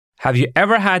Have you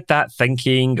ever had that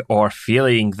thinking or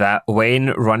feeling that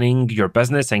when running your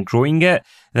business and growing it,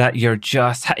 that you're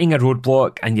just hitting a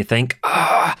roadblock and you think,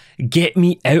 get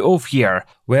me out of here?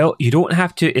 Well, you don't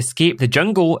have to escape the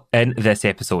jungle in this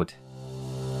episode.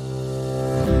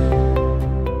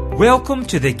 Welcome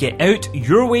to the Get Out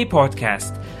Your Way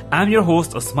podcast. I'm your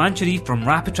host, Osman Sharif from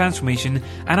Rapid Transformation,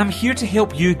 and I'm here to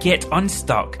help you get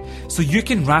unstuck so you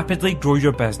can rapidly grow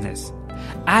your business.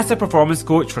 As a performance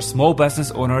coach for small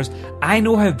business owners, I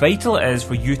know how vital it is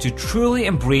for you to truly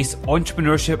embrace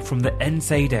entrepreneurship from the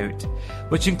inside out,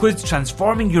 which includes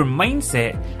transforming your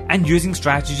mindset and using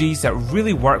strategies that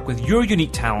really work with your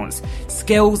unique talents,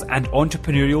 skills, and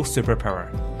entrepreneurial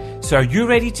superpower. So are you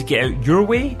ready to get out your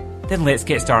way? Then let's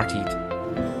get started.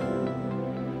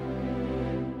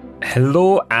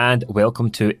 Hello and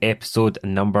welcome to episode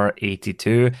number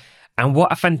 82. And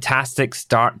what a fantastic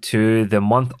start to the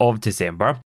month of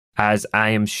December, as I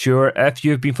am sure if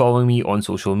you've been following me on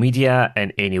social media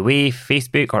in any way,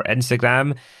 Facebook or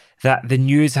Instagram, that the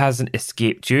news hasn't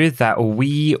escaped you that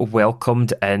we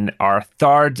welcomed in our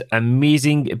third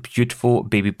amazing, beautiful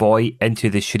baby boy into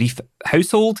the Sharif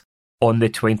household on the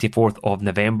 24th of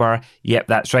November. Yep,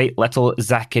 that's right. Little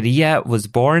Zachariah was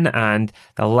born, and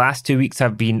the last 2 weeks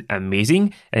have been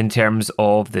amazing in terms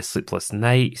of the sleepless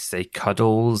nights, the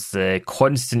cuddles, the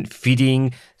constant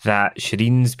feeding that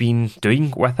Shireen's been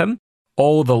doing with him.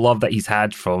 All the love that he's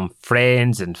had from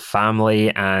friends and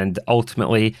family, and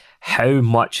ultimately how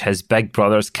much his big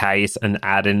brothers Kais and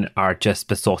Aaron are just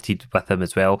besotted with him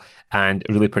as well and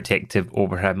really protective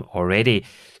over him already.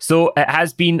 So it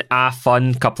has been a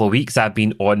fun couple of weeks. I've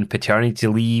been on paternity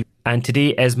leave, and today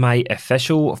is my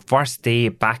official first day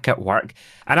back at work.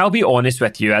 And I'll be honest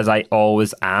with you, as I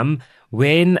always am,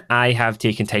 when I have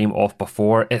taken time off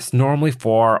before, it's normally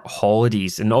for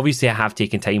holidays. And obviously I have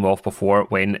taken time off before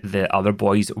when the other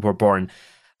boys were born.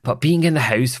 But being in the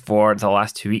house for the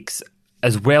last 2 weeks,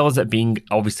 as well as it being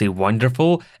obviously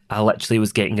wonderful, I literally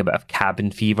was getting a bit of cabin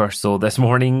fever. So this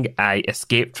morning I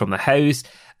escaped from the house.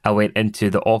 I went into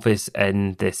the office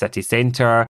in the city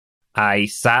centre. I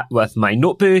sat with my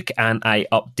notebook and I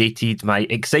updated my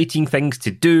exciting things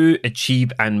to do,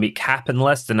 achieve and make happen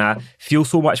list. And I feel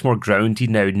so much more grounded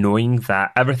now knowing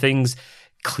that everything's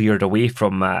cleared away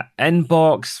from my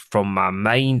inbox, from my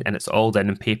mind, and it's all down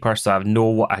in paper. So I know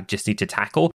what I just need to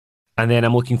tackle. And then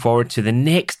I'm looking forward to the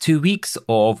next 2 weeks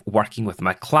of working with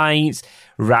my clients,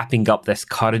 wrapping up this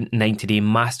current 90-day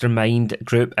mastermind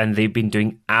group, and they've been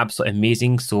doing absolutely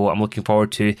amazing. So I'm looking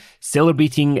forward to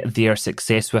celebrating their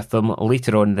success with them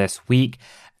later on this week,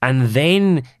 and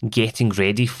then getting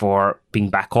ready for being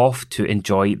back off to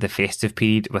enjoy the festive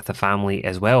period with the family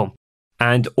as well.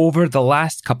 And over the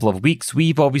last couple of weeks,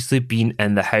 we've obviously been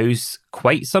in the house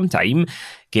quite some time,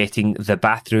 getting the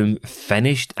bathroom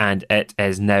finished, and it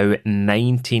is now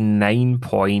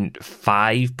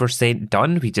 99.5%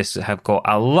 done. We just have got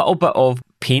a little bit of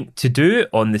paint to do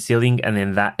on the ceiling, and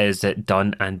then that is it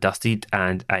done and dusted,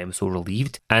 and I am so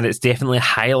relieved. And it's definitely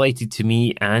highlighted to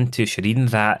me and to Shireen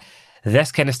that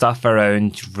this kind of stuff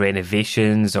around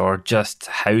renovations or just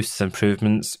house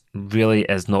improvements really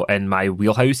is not in my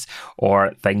wheelhouse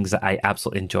or things that I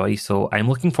absolutely enjoy. So I'm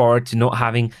looking forward to not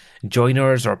having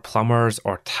joiners or plumbers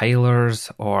or tilers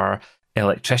or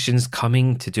electricians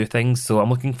coming to do things. So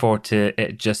I'm looking forward to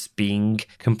it just being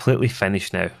completely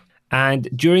finished now. And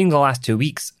during the last 2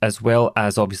 weeks, as well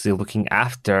as obviously looking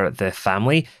after the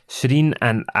family, Shireen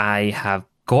and I have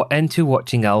got into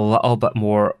watching a little bit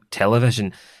more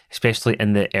television, especially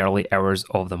in the early hours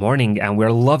of the morning. And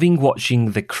we're loving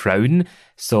watching The Crown,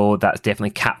 so that's definitely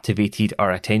captivated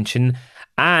our attention.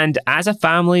 And as a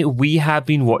family, we have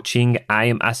been watching I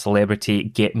Am a Celebrity,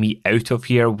 Get Me Out of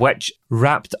Here, which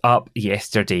wrapped up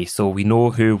yesterday. So we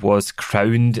know who was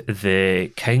crowned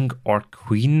the king or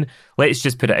queen. Let's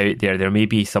just put it out there. There may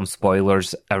be some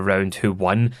spoilers around who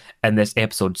won in this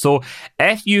episode. So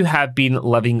if you have been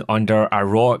living under a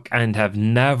rock and have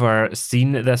never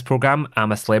seen this programme,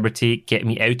 I'm a Celebrity, Get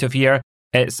Me Out of Here,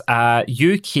 it's a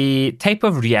UK type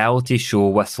of reality show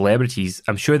with celebrities.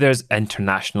 I'm sure there's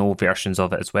international versions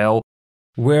of it as well,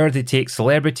 where they take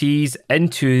celebrities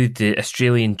into the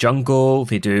Australian jungle.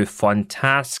 They do fun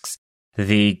tasks.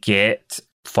 They get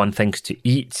fun things to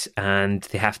eat, and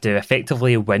they have to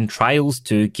effectively win trials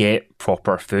to get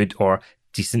proper food or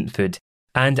decent food.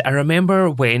 And I remember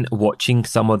when watching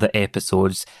some of the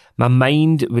episodes, my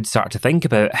mind would start to think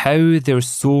about how there's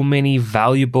so many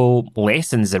valuable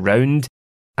lessons around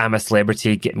I'm a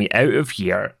Celebrity, Get Me Out of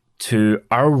Here to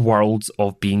our worlds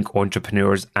of being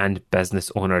entrepreneurs and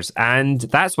business owners. And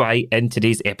that's why in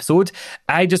today's episode,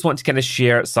 I just want to kind of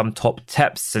share some top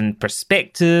tips and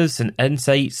perspectives and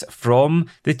insights from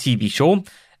the TV show.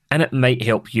 And it might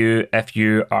help you if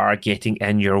you are getting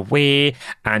in your way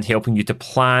and helping you to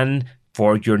plan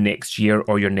for your next year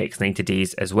or your next 90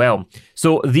 days as well.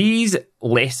 So these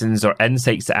lessons or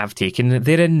insights that I've taken,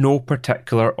 they're in no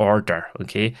particular order,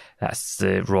 okay? That's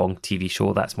the wrong TV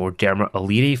show. That's more Dermot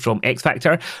O'Leary from X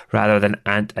Factor rather than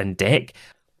Ant and Dec.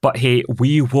 But hey,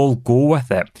 we will go with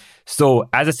it. So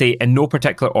as I say, in no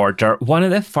particular order, one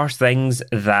of the first things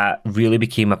that really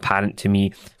became apparent to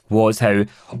me was how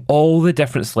all the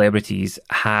different celebrities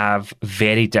have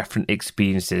very different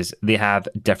experiences. They have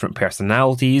different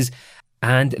personalities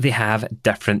and they have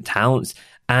different talents.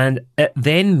 And it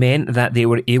then meant that they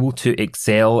were able to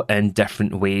excel in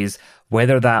different ways,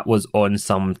 whether that was on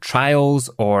some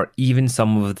trials or even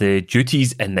some of the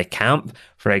duties in the camp.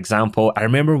 For example, I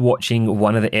remember watching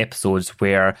one of the episodes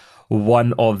where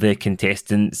one of the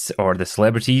contestants or the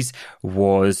celebrities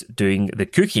was doing the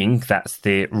cooking. That's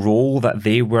the role that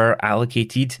they were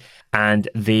allocated, and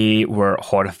they were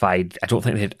horrified. I don't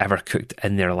think they'd ever cooked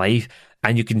in their life.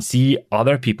 And you can see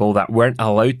other people that weren't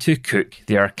allowed to cook,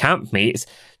 their campmates,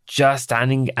 just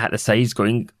standing at the sides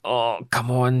going, oh,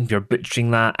 come on, you're butchering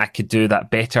that. I could do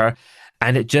that better.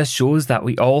 And it just shows that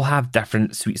we all have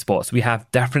different sweet spots. We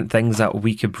have different things that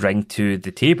we could bring to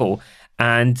the table.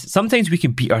 And sometimes we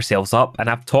can beat ourselves up. And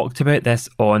I've talked about this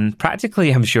on practically,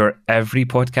 I'm sure, every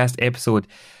podcast episode.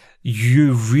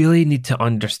 You really need to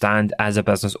understand as a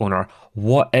business owner,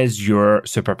 what is your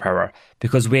superpower?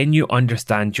 Because when you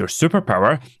understand your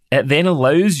superpower, it then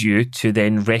allows you to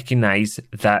then recognize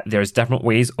that there's different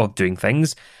ways of doing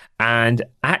things. And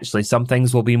actually, some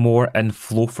things will be more in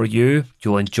flow for you.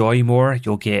 You'll enjoy more.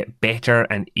 You'll get better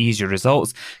and easier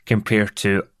results compared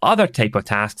to other type of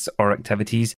tasks or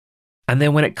activities. And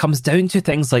then when it comes down to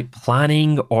things like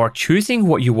planning or choosing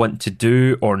what you want to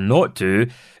do or not do,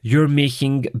 you're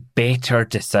making better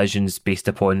decisions based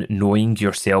upon knowing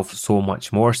yourself so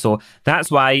much more. So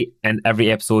that's why in every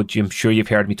episode, I'm sure you've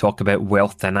heard me talk about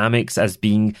Wealth Dynamics as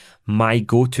being my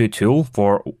go-to tool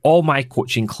for all my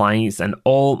coaching clients and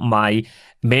all my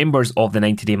members of the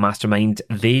 90-Day Mastermind.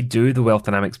 They do the Wealth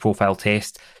Dynamics profile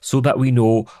test so that we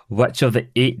know which of the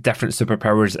 8 different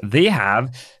superpowers they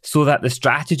have, so that the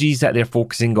strategies that they're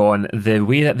focusing on, the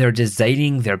way that they're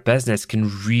designing their business can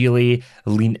really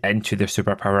lean into their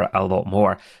superpower a lot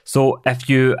more. So if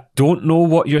you don't know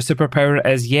what your superpower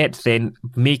is yet, then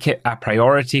make it a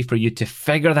priority for you to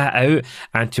figure that out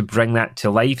and to bring that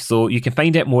to life. So you can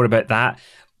find out more about that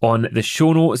on the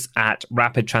show notes at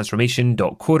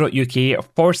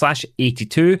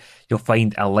rapidtransformation.co.uk/82. You'll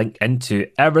find a link into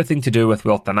everything to do with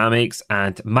Wealth Dynamics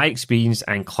and my experience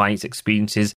and clients'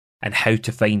 experiences and how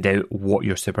to find out what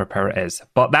your superpower is.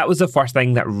 But that was the first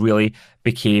thing that really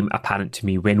became apparent to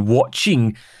me when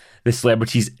watching the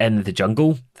celebrities in the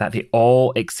jungle, that they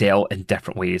all excel in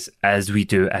different ways as we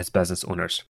do as business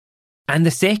owners. And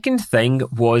the second thing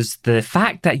was the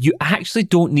fact that you actually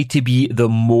don't need to be the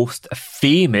most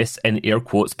famous, in air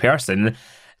quotes, person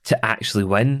to actually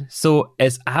win. So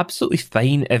it's absolutely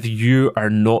fine if you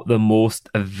are not the most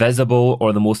visible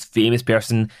or the most famous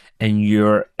person in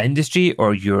your industry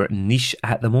or your niche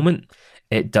at the moment.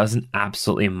 It doesn't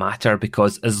absolutely matter,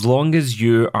 because as long as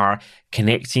you are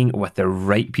connecting with the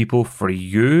right people for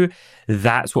you,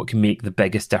 that's what can make the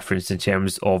biggest difference in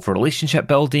terms of relationship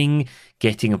building,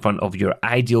 getting in front of your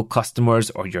ideal customers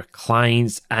or your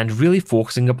clients, and really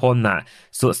focusing upon that.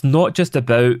 So it's not just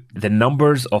about the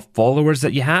numbers of followers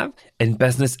that you have. In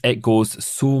business, it goes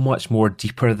so much more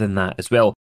deeper than that as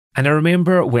well. And I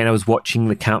remember when I was watching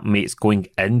the campmates going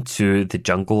into the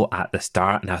jungle at the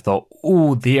start, and I thought,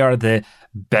 oh, they are the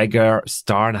bigger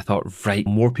star. And I thought, right,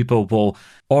 more people will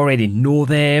already know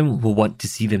them, will want to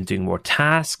see them doing more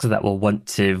tasks, that will want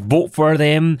to vote for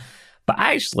them. But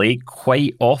actually,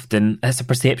 quite often, it's a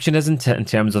perception, isn't it, in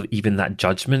terms of even that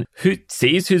judgment? Who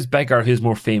says who's bigger, who's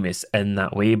more famous in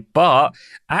that way? But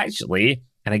actually,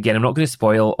 and again, I'm not going to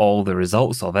spoil all the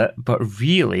results of it, but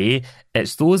really,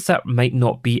 it's those that might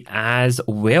not be as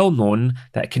well known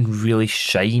that can really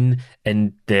shine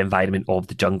in the environment of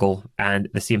the jungle. And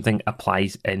the same thing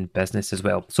applies in business as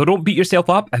well. So don't beat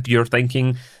yourself up if you're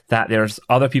thinking that there's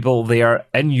other people there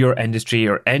in your industry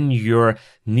or in your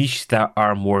niche that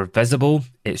are more visible.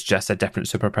 It's just a different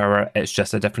superpower. It's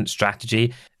just a different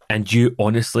strategy. And you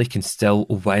honestly can still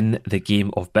win the game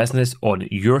of business on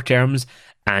your terms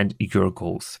and your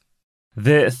goals.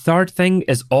 The third thing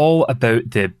is all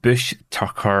about the Bush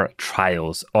Tucker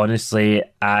trials. Honestly,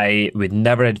 I would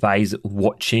never advise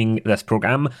watching this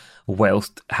program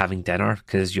whilst having dinner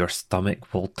because your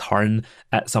stomach will turn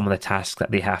at some of the tasks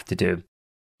that they have to do.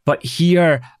 But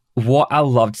here, what I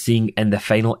loved seeing in the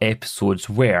final episodes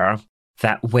were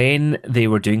that when they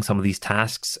were doing some of these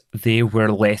tasks, they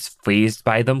were less fazed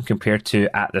by them compared to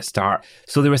at the start.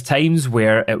 So there was times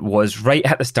where it was right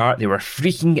at the start, they were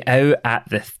freaking out at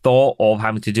the thought of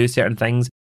having to do certain things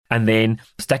and then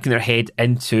sticking their head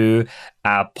into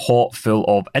a pot full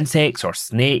of insects or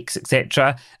snakes,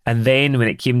 etc. And then when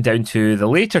it came down to the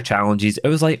later challenges, it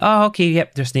was like, oh, okay,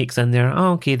 yep, there's snakes in there.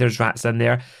 Oh, okay, there's rats in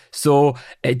there. So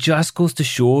it just goes to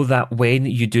show that when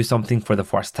you do something for the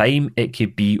first time, it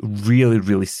could be really,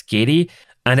 really scary.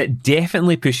 And it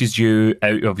definitely pushes you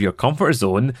out of your comfort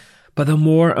zone. But the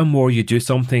more and more you do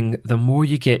something, the more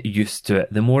you get used to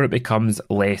it, the more it becomes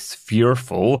less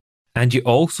fearful. And you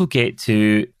also get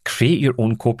to create your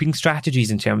own coping strategies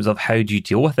in terms of how do you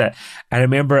deal with it. I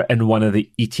remember in one of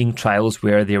the eating trials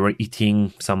where they were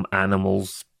eating some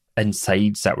animals'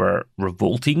 insides that were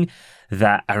revolting,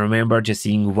 that I remember just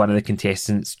seeing one of the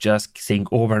contestants just saying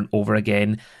over and over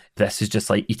again, this is just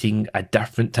like eating a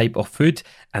different type of food.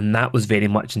 And that was very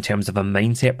much in terms of a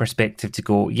mindset perspective to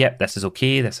go, yep, this is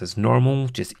okay, this is normal,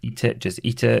 just eat it,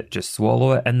 just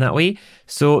swallow it in that way.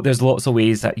 So there's lots of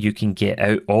ways that you can get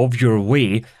out of your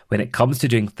way when it comes to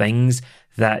doing things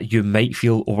that you might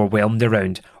feel overwhelmed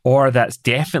around, or that's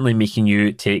definitely making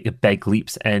you take big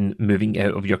leaps in moving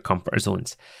out of your comfort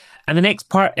zones. And the next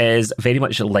part is very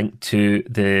much linked to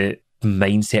the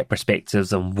mindset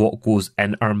perspectives and what goes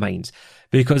in our minds.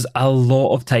 Because a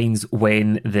lot of times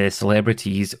when the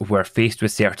celebrities were faced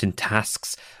with certain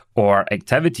tasks or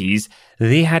activities,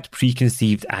 they had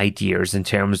preconceived ideas in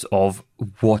terms of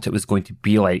what it was going to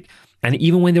be like. And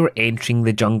even when they were entering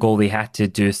the jungle, they had to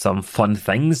do some fun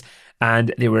things.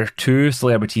 And there were two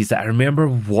celebrities that I remember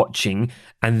watching,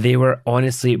 and they were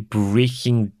honestly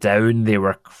breaking down. They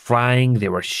were crying, they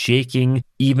were shaking,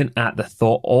 even at the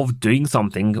thought of doing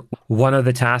something. One of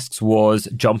the tasks was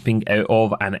jumping out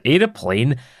of an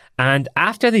aeroplane. And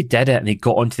after they did it and they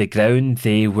got onto the ground,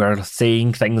 they were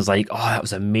saying things like, oh, that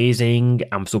was amazing.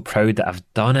 I'm so proud that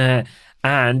I've done it.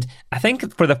 And I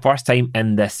think for the first time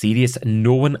in this series,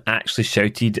 no one actually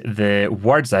shouted the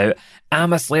words out,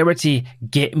 I'm a celebrity,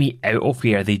 get me out of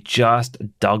here. They just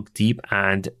dug deep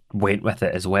and went with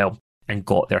it as well and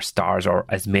got their stars, or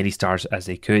as many stars as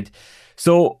they could.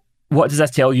 So what does this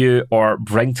tell you or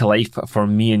bring to life for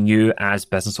me and you as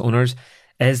business owners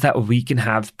is that we can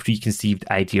have preconceived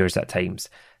ideas at times.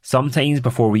 Sometimes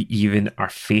before we even are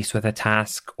faced with a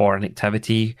task or an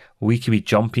activity, we could be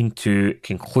jumping to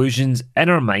conclusions in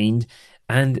our mind,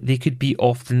 and they could be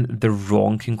often the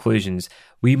wrong conclusions.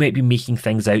 We might be making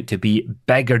things out to be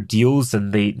bigger deals than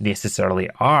they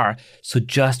necessarily are. So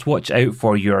just watch out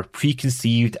for your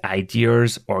preconceived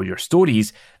ideas or your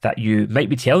stories that you might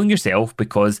be telling yourself,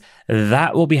 because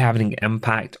that will be having an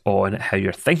impact on how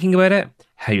you're thinking about it,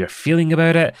 how you're feeling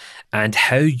about it, and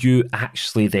how you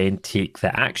actually then take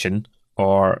the action,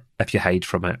 or if you hide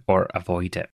from it or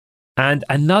avoid it. And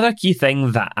another key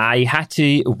thing that I had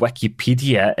to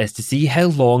Wikipedia is to see how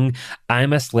long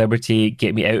I'm a Celebrity,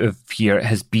 Get Me Out of Here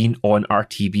has been on our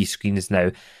TV screens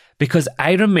now. Because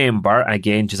I remember,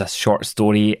 again, just a short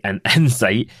story and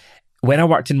insight, when I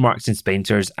worked in Marks and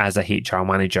Spencer's as a HR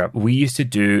manager, we used to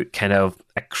do kind of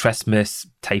a Christmas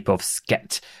type of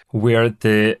skit where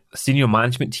the senior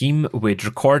management team would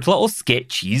record little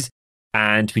sketches,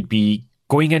 and we'd be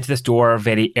going into the store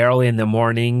very early in the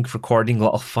morning, recording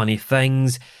little funny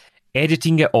things,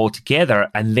 editing it all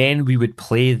together, and then we would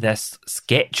play this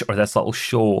sketch or this little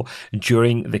show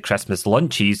during the Christmas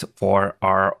lunches for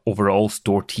our overall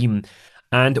store team.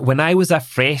 And when I was a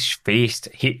fresh-faced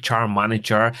HR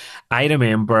manager, I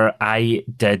remember I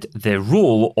did the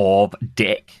role of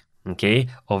Dick. Okay,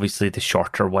 obviously the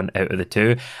shorter one out of the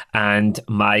two, and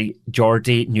my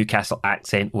Geordie Newcastle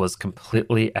accent was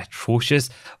completely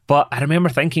atrocious. But I remember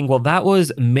thinking, well, that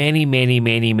was many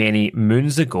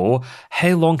moons ago. How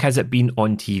long has it been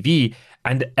on TV?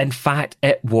 And in fact,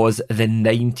 it was the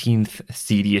 19th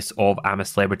series of I'm a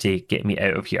Celebrity, Get Me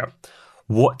Out of Here.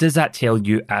 What does that tell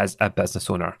you as a business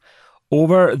owner?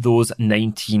 Over those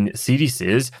 19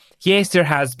 series, yes, there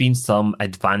has been some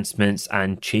advancements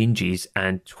and changes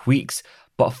and tweaks,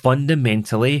 but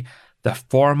fundamentally, the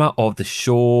format of the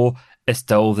show is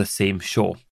still the same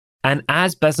show. And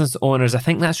as business owners, I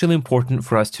think that's really important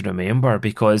for us to remember,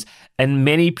 because in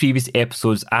many previous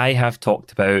episodes, I have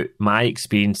talked about my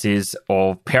experiences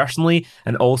of personally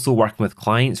and also working with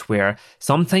clients where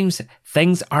sometimes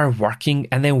things are working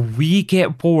and then we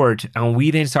get bored and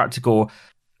we then start to go,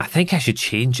 I think I should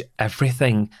change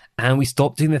everything. And we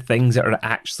stop doing the things that are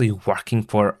actually working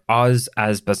for us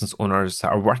as business owners,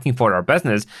 that are working for our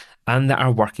business and that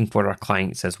are working for our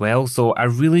clients as well. So I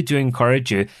really do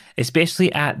encourage you,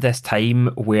 especially at this time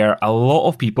where a lot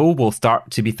of people will start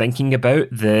to be thinking about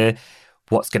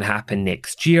what's going to happen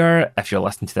next year, if you're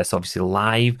listening to this obviously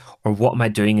live, or what am I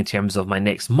doing in terms of my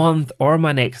next month or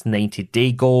my next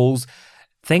 90-day goals.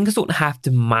 Things don't have to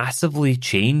massively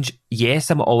change. Yes,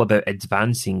 I'm all about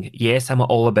advancing. Yes, I'm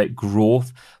all about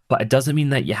growth, but it doesn't mean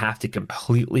that you have to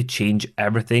completely change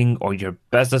everything or your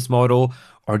business model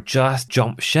or just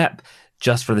jump ship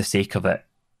just for the sake of it.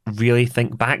 Really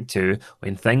think back to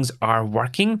when things are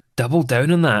working, double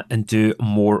down on that and do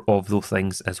more of those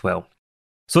things as well.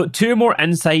 So 2 more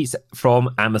insights from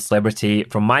I'm a Celebrity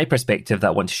from my perspective that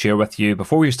I want to share with you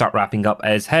before we start wrapping up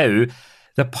is how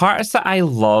the parts that I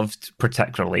loved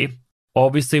particularly,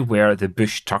 obviously, were the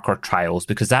Bush Tucker trials,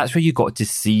 because that's where you got to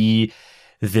see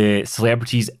the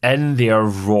celebrities in their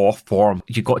raw form.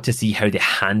 You got to see how they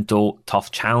handle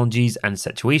tough challenges and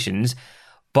situations.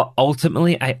 But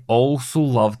ultimately, I also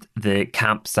loved the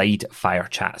campsite fire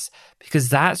chats, because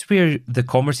that's where the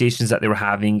conversations that they were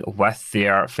having with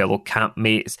their fellow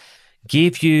campmates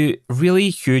gave you really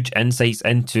huge insights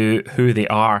into who they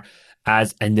are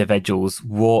as individuals,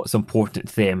 what's important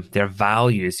to them, their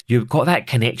values. You've got that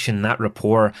connection, that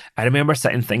rapport. I remember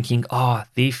sitting thinking,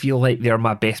 they feel like they're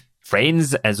my best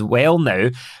friends as well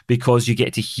now, because you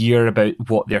get to hear about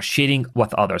what they're sharing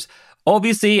with others.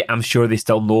 Obviously, I'm sure they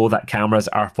still know that cameras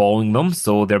are following them,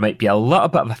 so there might be a little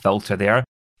bit of a filter there.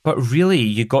 But really,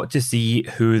 you got to see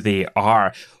who they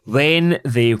are. When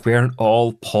they weren't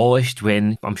all polished,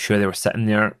 when I'm sure they were sitting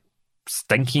there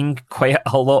stinking quite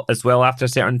a lot as well after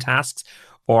certain tasks,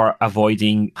 or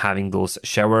avoiding having those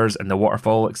showers in the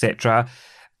waterfall, etc.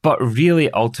 But really,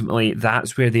 ultimately,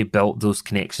 that's where they built those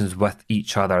connections with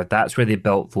each other. That's where they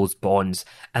built those bonds.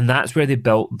 And that's where they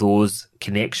built those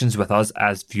connections with us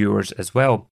as viewers as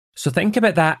well. So think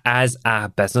about that as a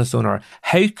business owner.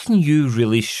 How can you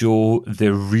really show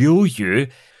the real you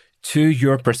to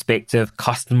your prospective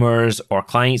customers or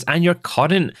clients and your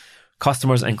current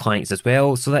customers and clients as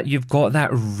well, so that you've got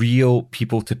that real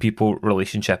people-to-people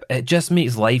relationship? It just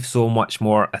makes life so much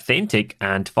more authentic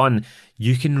and fun.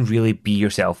 You can really be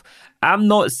yourself. I'm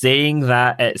not saying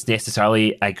that it's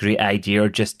necessarily a great idea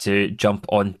just to jump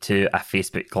onto a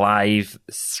Facebook Live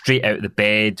straight out of the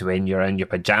bed when you're in your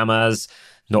pajamas,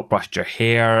 not brushed your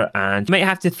hair, and you might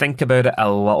have to think about it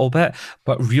a little bit,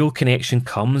 but real connection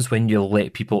comes when you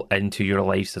let people into your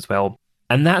lives as well.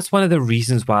 And that's one of the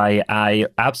reasons why I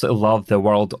absolutely love the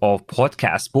world of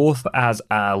podcasts, both as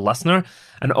a listener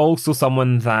and also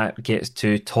someone that gets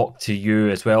to talk to you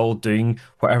as well, doing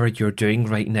whatever you're doing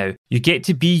right now. You get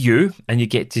to be you and you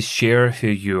get to share who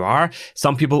you are.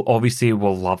 Some people obviously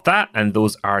will love that, and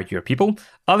those are your people.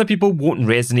 Other people won't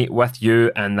resonate with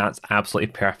you, and that's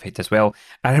absolutely perfect as well.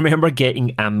 I remember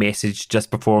getting a message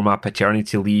just before my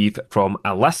paternity leave from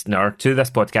a listener to this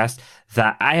podcast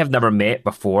that I have never met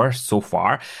before so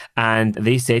far, and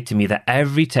they said to me that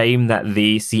every time that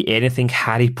they see anything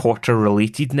Harry Potter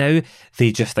related now,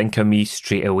 they just think of me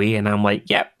straight away. And I'm like,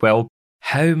 yep, well,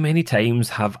 how many times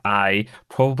have I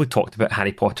probably talked about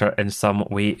Harry Potter in some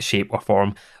way, shape or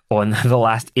form on the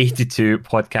last 82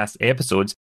 podcast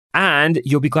episodes? And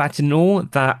you'll be glad to know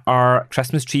that our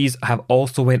Christmas trees have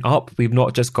also went up. We've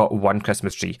not just got one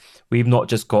Christmas tree. We've not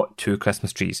just got 2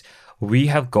 Christmas trees. We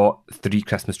have got 3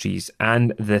 Christmas trees.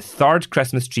 And the 3rd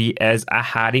Christmas tree is a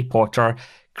Harry Potter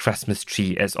Christmas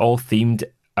tree. It's all themed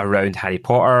around Harry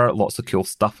Potter, lots of cool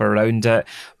stuff around it.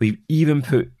 We've even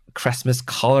put Christmas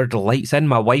coloured lights in.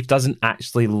 My wife doesn't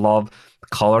actually love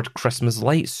coloured Christmas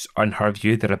lights. On her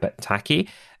view, they're a bit tacky.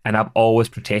 And I've always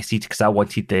protested because I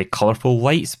wanted the colourful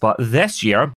lights. But this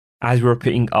year, as we were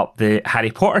putting up the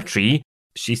Harry Potter tree,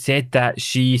 she said that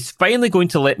she's finally going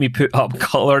to let me put up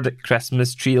coloured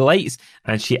Christmas tree lights.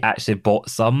 And she actually bought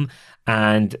some.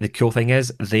 And the cool thing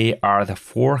is, they are the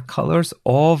 4 colours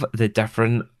of the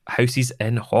different houses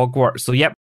in Hogwarts. So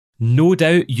yep, no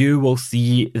doubt you will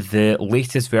see the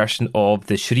latest version of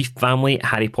the Sharif family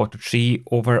Harry Potter tree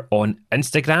over on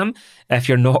Instagram. If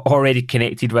you're not already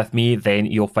connected with me, then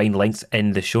you'll find links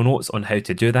in the show notes on how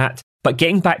to do that. But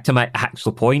getting back to my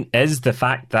actual point is the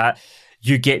fact that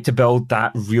you get to build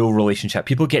that real relationship.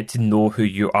 People get to know who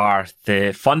you are,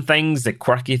 the fun things, the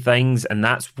quirky things, and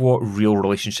that's what real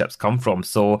relationships come from.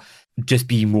 So just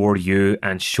be more you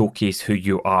and showcase who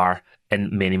you are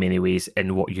in many, many ways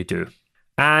in what you do.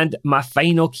 And my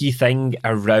final key thing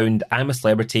around I'm a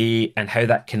celebrity and how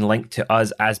that can link to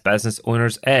us as business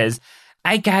owners is,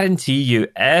 I guarantee you,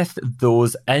 if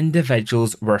those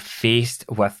individuals were faced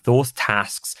with those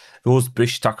tasks, those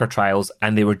Bush Tucker trials,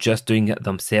 and they were just doing it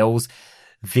themselves,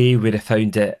 they would have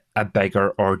found it a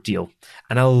bigger ordeal.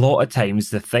 And a lot of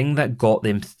times, the thing that got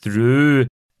them through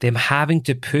them having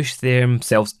to push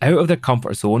themselves out of their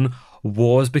comfort zone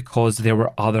was because there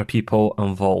were other people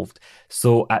involved.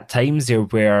 So at times there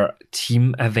were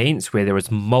team events where there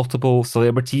was multiple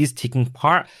celebrities taking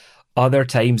part. Other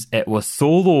times it was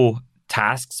solo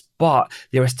tasks, but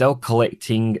they were still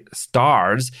collecting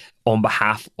stars on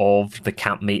behalf of the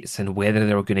campmates and whether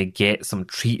they were going to get some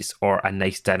treats or a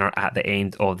nice dinner at the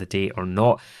end of the day or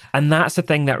not. And that's the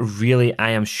thing that really,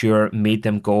 I am sure, made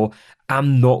them go,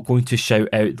 I'm not going to shout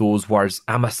out those words,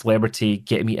 I'm a celebrity,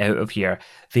 get me out of here.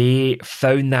 They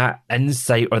found that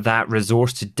insight or that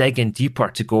resource to dig in deeper,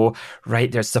 to go,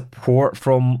 right, there's support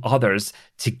from others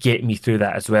to get me through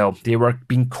that as well. They were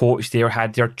being coached, they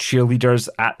had their cheerleaders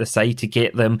at the side to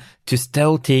get them to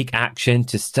still take action,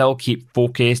 to still keep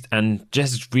focused and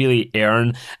just really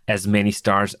earn as many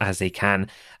stars as they can.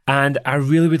 And I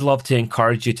really would love to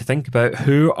encourage you to think about,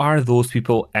 who are those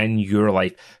people in your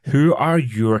life? Who are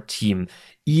your team?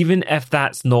 Even if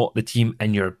that's not the team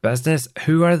in your business,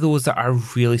 who are those that are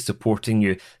really supporting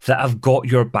you, that have got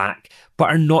your back, but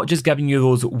are not just giving you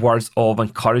those words of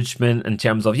encouragement in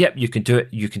terms of, yep, you can do it,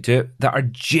 that are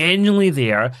genuinely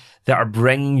there, that are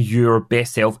bringing your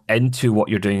best self into what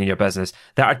you're doing in your business,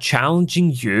 that are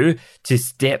challenging you to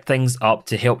step things up,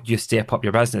 to help you step up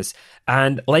your business.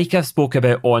 And like I've spoke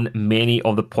about on many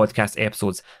of the podcast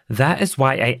episodes, that is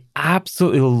why I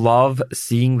absolutely love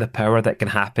seeing the power that can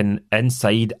happen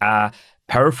inside a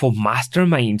powerful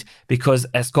mastermind, because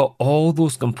it's got all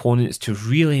those components to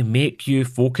really make you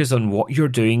focus on what you're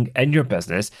doing in your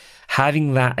business,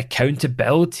 having that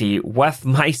accountability with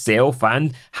myself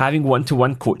and having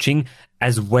one-to-one coaching,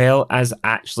 as well as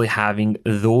actually having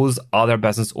those other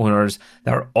business owners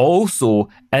that are also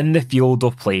in the field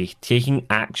of play, taking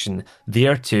action,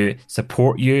 there to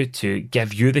support you, to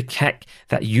give you the kick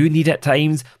that you need at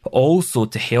times, but also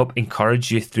to help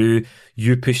encourage you through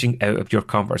you pushing out of your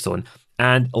comfort zone.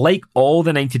 And like all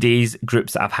the 90 Days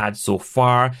groups that I've had so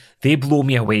far, they blow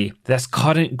me away. This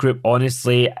current group,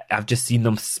 honestly, I've just seen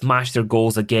them smash their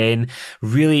goals again,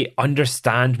 really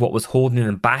understand what was holding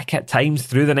them back at times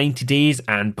through the 90 days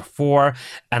and before,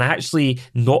 and actually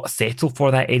not settle for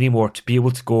that anymore, to be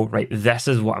able to go, right, this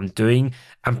is what I'm doing.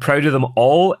 I'm proud of them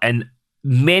all in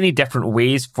many different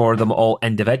ways, for them all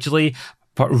individually,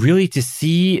 but really to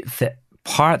see the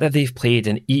part that they've played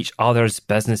in each other's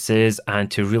businesses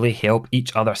and to really help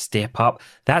each other step up.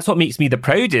 That's what makes me the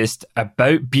proudest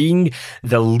about being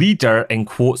the leader, in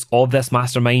quotes, of this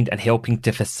mastermind and helping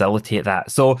to facilitate that.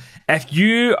 So if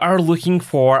you are looking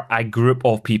for a group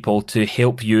of people to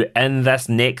help you in this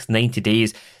next 90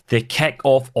 days, the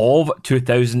kickoff of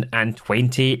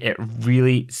 2020, it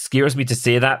really scares me to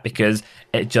say that because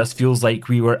it just feels like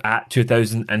we were at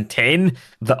 2010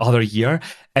 the other year.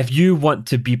 If you want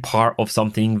to be part of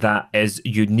something that is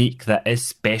unique, that is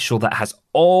special, that has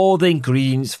all the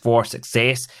ingredients for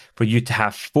success, for you to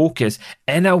have focus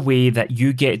in a way that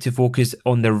you get to focus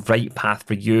on the right path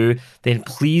for you, then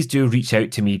please do reach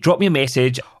out to me. Drop me a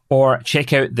message or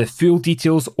check out the full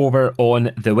details over on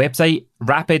the website,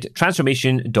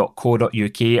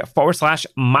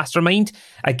 rapidtransformation.co.uk/mastermind.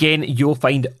 Again, you'll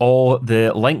find all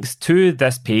the links to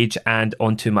this page and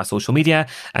onto my social media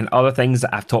and other things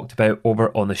that I've talked about over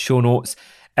on the show notes.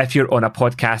 If you're on a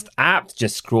podcast app,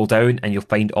 just scroll down and you'll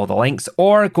find all the links,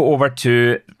 or go over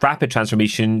to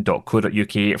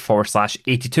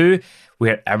rapidtransformation.co.uk/82,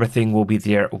 where everything will be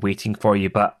there waiting for you.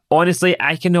 But honestly,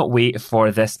 I cannot wait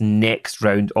for this next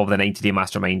round of the 90-Day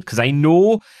Mastermind, because I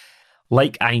know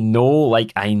that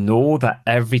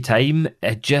every time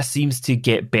it just seems to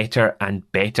get better and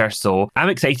better. So I'm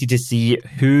excited to see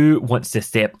who wants to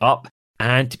step up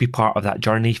and to be part of that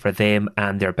journey for them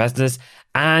and their business.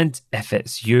 And if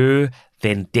it's you,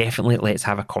 then definitely let's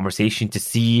have a conversation to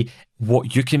see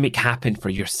what you can make happen for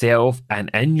yourself and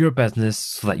in your business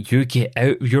so that you get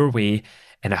out of your way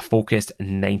in a focused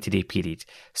 90-day period.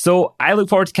 So I look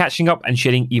forward to catching up and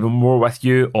sharing even more with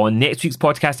you on next week's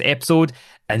podcast episode.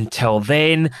 Until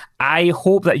then, I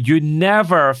hope that you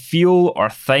never feel or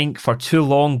think for too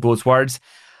long those words,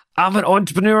 I'm an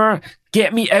entrepreneur,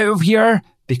 get me out of here,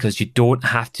 because you don't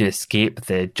have to escape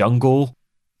the jungle.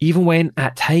 even when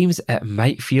at times it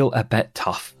might feel a bit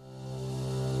tough.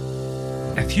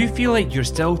 If you feel like you're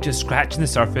still just scratching the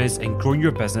surface in growing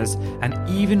your business, and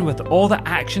even with all the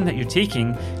action that you're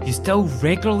taking, you still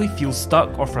regularly feel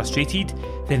stuck or frustrated,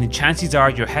 then the chances are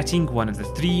you're hitting one of the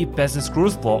 3 business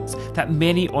growth blocks that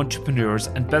many entrepreneurs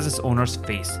and business owners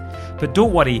face. But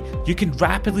don't worry, you can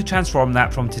rapidly transform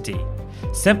that from today.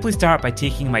 Simply start by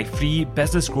taking my free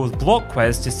business growth block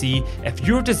quiz to see if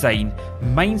your design,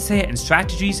 mindset and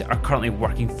strategies are currently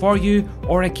working for you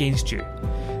or against you.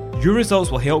 Your results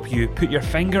will help you put your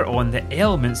finger on the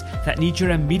elements that need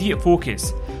your immediate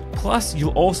focus. Plus,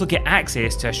 you'll also get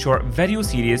access to a short video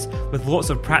series with lots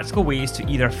of practical ways to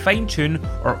either fine-tune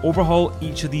or overhaul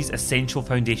each of these essential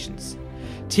foundations.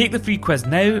 Take the free quiz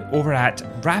now over at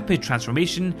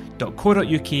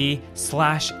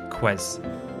rapidtransformation.co.uk/quiz.